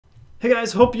Hey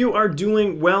guys, hope you are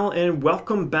doing well and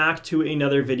welcome back to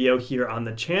another video here on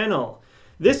the channel.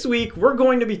 This week we're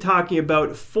going to be talking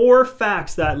about 4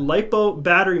 facts that LiPo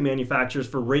battery manufacturers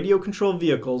for radio controlled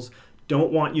vehicles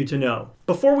don't want you to know.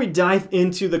 Before we dive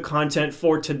into the content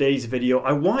for today's video,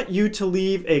 I want you to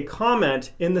leave a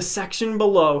comment in the section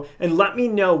below and let me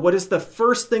know what is the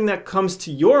first thing that comes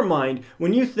to your mind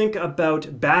when you think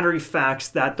about battery facts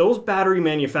that those battery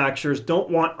manufacturers don't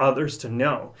want others to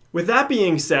know. With that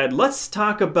being said, let's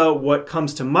talk about what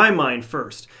comes to my mind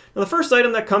first. Now, the first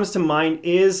item that comes to mind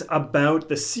is about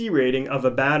the C rating of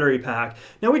a battery pack.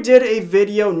 Now, we did a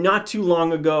video not too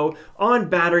long ago on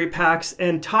battery packs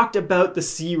and talked about the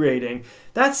C rating.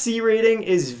 That C rating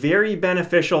is very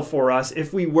beneficial for us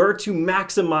if we were to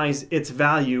maximize its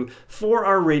value for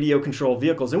our radio controlled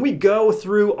vehicles. And we go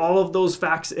through all of those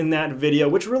facts in that video,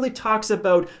 which really talks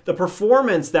about the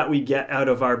performance that we get out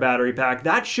of our battery pack.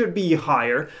 That should be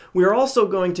higher. We're also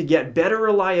going to get better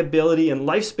reliability and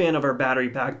lifespan of our battery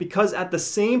pack because at the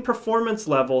same performance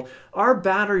level, our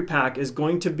battery pack is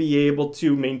going to be able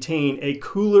to maintain a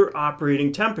cooler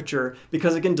operating temperature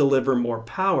because it can deliver more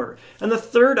power. And the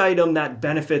third item that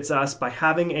benefits us by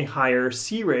having a higher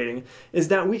C rating is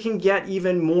that we can get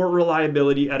even more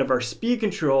reliability out of our speed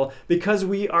control because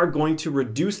we are going to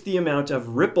reduce the amount of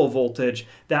ripple voltage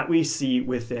that we see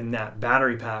within that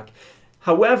battery pack.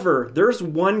 However, there's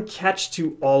one catch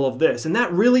to all of this, and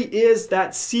that really is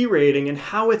that C rating and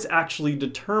how it's actually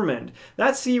determined.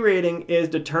 That C rating is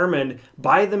determined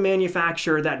by the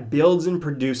manufacturer that builds and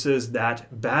produces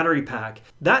that battery pack.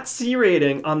 That C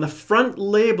rating on the front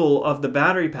label of the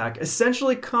battery pack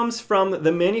essentially comes from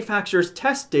the manufacturer's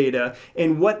test data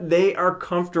and what they are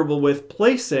comfortable with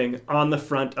placing on the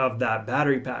front of that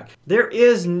battery pack. There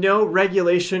is no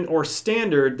regulation or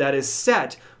standard that is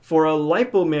set for a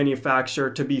LiPo manufacturer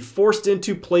to be forced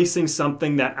into placing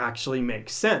something that actually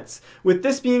makes sense. With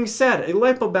this being said, a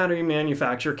LiPo battery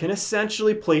manufacturer can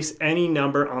essentially place any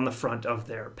number on the front of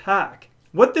their pack.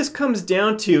 What this comes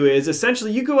down to is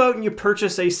essentially you go out and you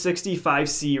purchase a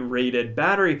 65C rated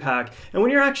battery pack, and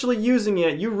when you're actually using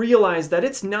it, you realize that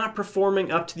it's not performing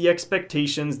up to the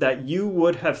expectations that you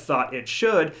would have thought it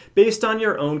should based on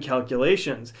your own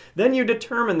calculations. Then you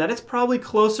determine that it's probably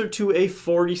closer to a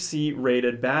 40C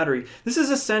rated battery. This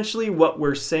is essentially what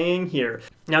we're saying here.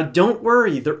 Now, don't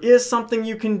worry, there is something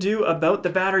you can do about the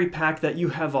battery pack that you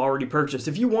have already purchased.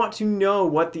 If you want to know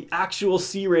what the actual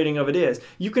C rating of it is,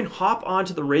 you can hop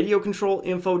onto the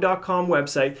radiocontrolinfo.com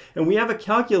website, and we have a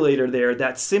calculator there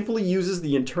that simply uses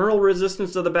the internal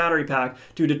resistance of the battery pack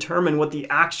to determine what the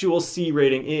actual C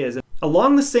rating is.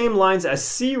 Along the same lines as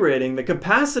C rating, the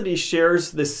capacity shares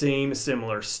the same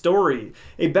similar story.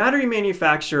 A battery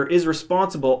manufacturer is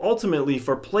responsible ultimately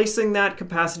for placing that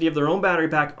capacity of their own battery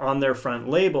pack on their front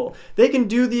label. They can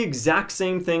do the exact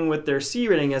same thing with their C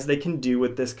rating as they can do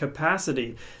with this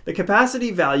capacity. The capacity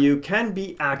value can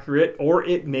be accurate or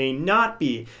it may not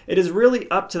be. It is really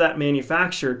up to that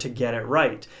manufacturer to get it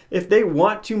right. If they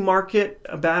want to market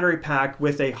a battery pack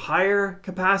with a higher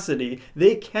capacity,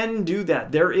 they can do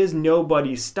that. There is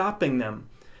nobody stopping them.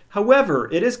 However,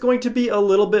 it is going to be a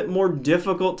little bit more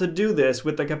difficult to do this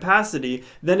with the capacity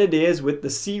than it is with the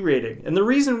C rating. And the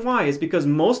reason why is because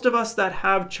most of us that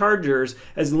have chargers,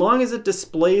 as long as it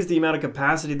displays the amount of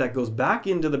capacity that goes back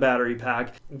into the battery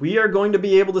pack, we are going to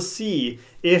be able to see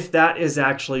if that is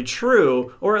actually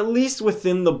true, or at least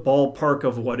within the ballpark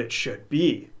of what it should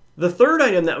be. The third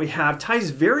item that we have ties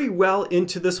very well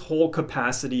into this whole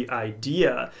capacity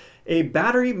idea. A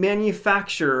battery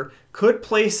manufacturer could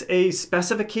place a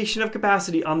specification of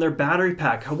capacity on their battery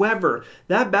pack. However,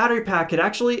 that battery pack could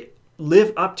actually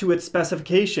live up to its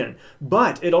specification,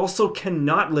 but it also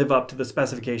cannot live up to the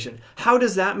specification. How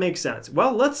does that make sense?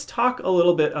 Well, let's talk a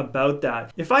little bit about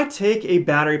that. If I take a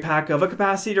battery pack of a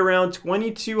capacity around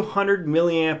 2200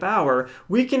 milliamp hour,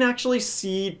 we can actually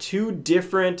see 2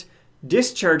 different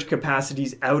discharge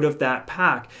capacities out of that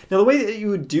pack. Now, the way that you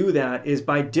would do that is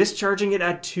by discharging it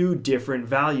at 2 different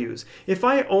values. If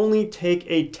I only take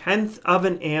a 1/10 of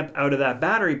an amp out of that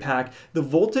battery pack, the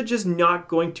voltage is not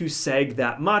going to sag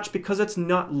that much because it's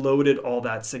not loaded all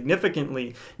that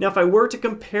significantly. Now, if I were to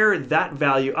compare that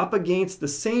value up against the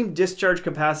same discharge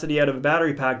capacity out of a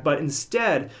battery pack, but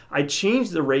instead I change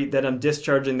the rate that I'm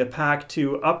discharging the pack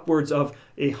to upwards of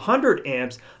 100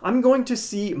 amps, I'm going to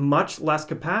see much less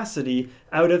capacity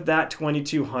out of that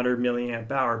 2200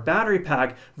 milliamp hour battery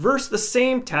pack versus the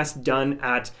same test done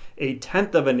at a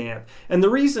 1/10 of an amp. And the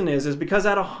reason is because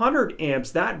at 100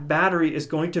 amps, that battery is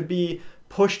going to be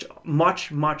pushed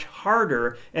much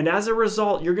harder, and as a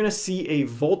result you're going to see a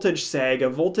voltage sag, a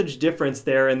voltage difference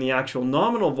there in the actual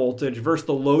nominal voltage versus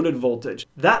the loaded voltage.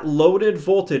 That loaded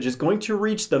voltage is going to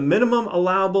reach the minimum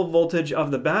allowable voltage of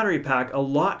the battery pack a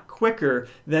lot quicker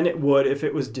than it would if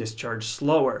it was discharged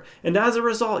slower, and as a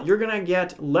result you're going to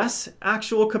get less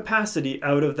actual capacity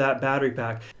out of that battery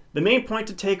pack. The main point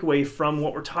to take away from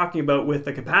what we're talking about with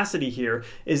the capacity here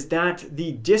is that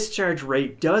the discharge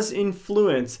rate does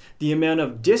influence the amount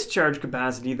of discharge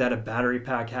capacity that a battery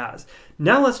pack has.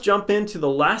 Now let's jump into the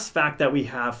last fact that we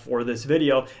have for this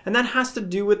video, and that has to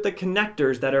do with the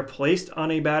connectors that are placed on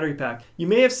a battery pack. You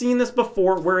may have seen this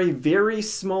before, where a very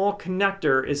small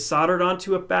connector is soldered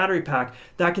onto a battery pack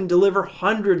that can deliver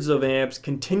hundreds of amps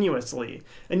continuously.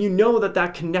 And you know that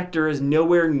that connector is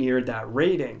nowhere near that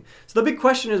rating. So the big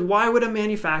question is, why would a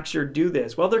manufacturer do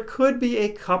this? Well, there could be a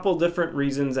couple different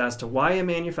reasons as to why a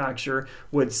manufacturer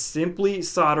would simply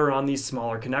solder on these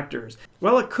smaller connectors.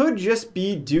 Well, it could just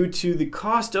be due to the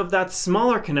cost of that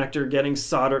smaller connector getting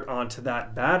soldered onto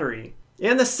that battery.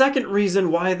 And the second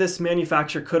reason why this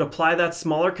manufacturer could apply that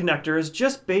smaller connector is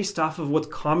just based off of what's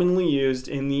commonly used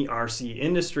in the RC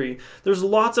industry. There's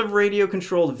lots of radio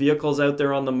controlled vehicles out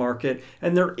there on the market,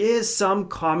 and there is some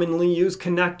commonly used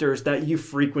connectors that you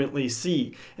frequently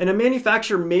see. And a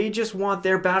manufacturer may just want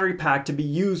their battery pack to be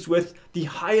used with the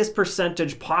highest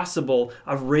percentage possible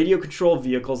of radio controlled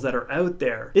vehicles that are out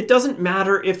there. It doesn't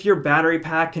matter if your battery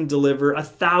pack can deliver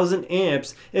 1,000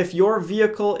 amps if your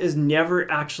vehicle is never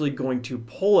actually going to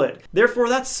pull it. Therefore,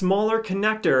 that smaller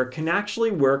connector can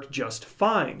actually work just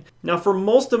fine. Now, for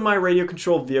most of my radio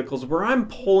controlled vehicles where I'm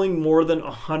pulling more than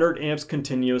 100 amps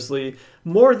continuously,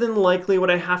 more than likely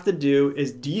what I have to do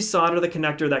is desolder the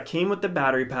connector that came with the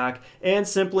battery pack and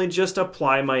simply just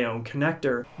apply my own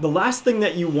connector. The last thing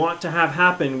that you want to have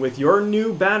happen with your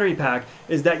new battery pack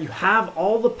is that you have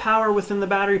all the power within the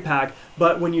battery pack,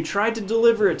 but when you try to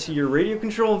deliver it to your radio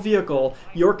controlled vehicle,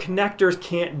 your connectors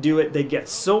can't do it. They get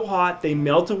so hot, they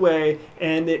melt away,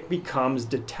 and it becomes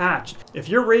detached. If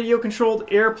your radio controlled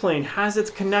airplane has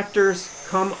its connectors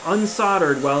come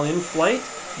unsoldered while in flight,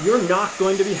 you're not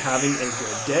going to be having a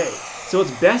good day. So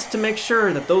it's best to make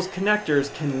sure that those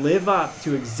connectors can live up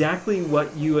to exactly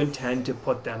what you intend to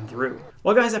put them through.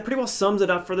 Well guys, that pretty well sums it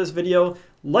up for this video.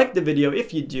 Like the video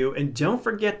if you do, and don't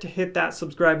forget to hit that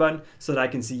subscribe button so that I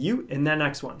can see you in that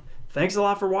next one. Thanks a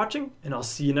lot for watching, and I'll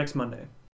see you next Monday.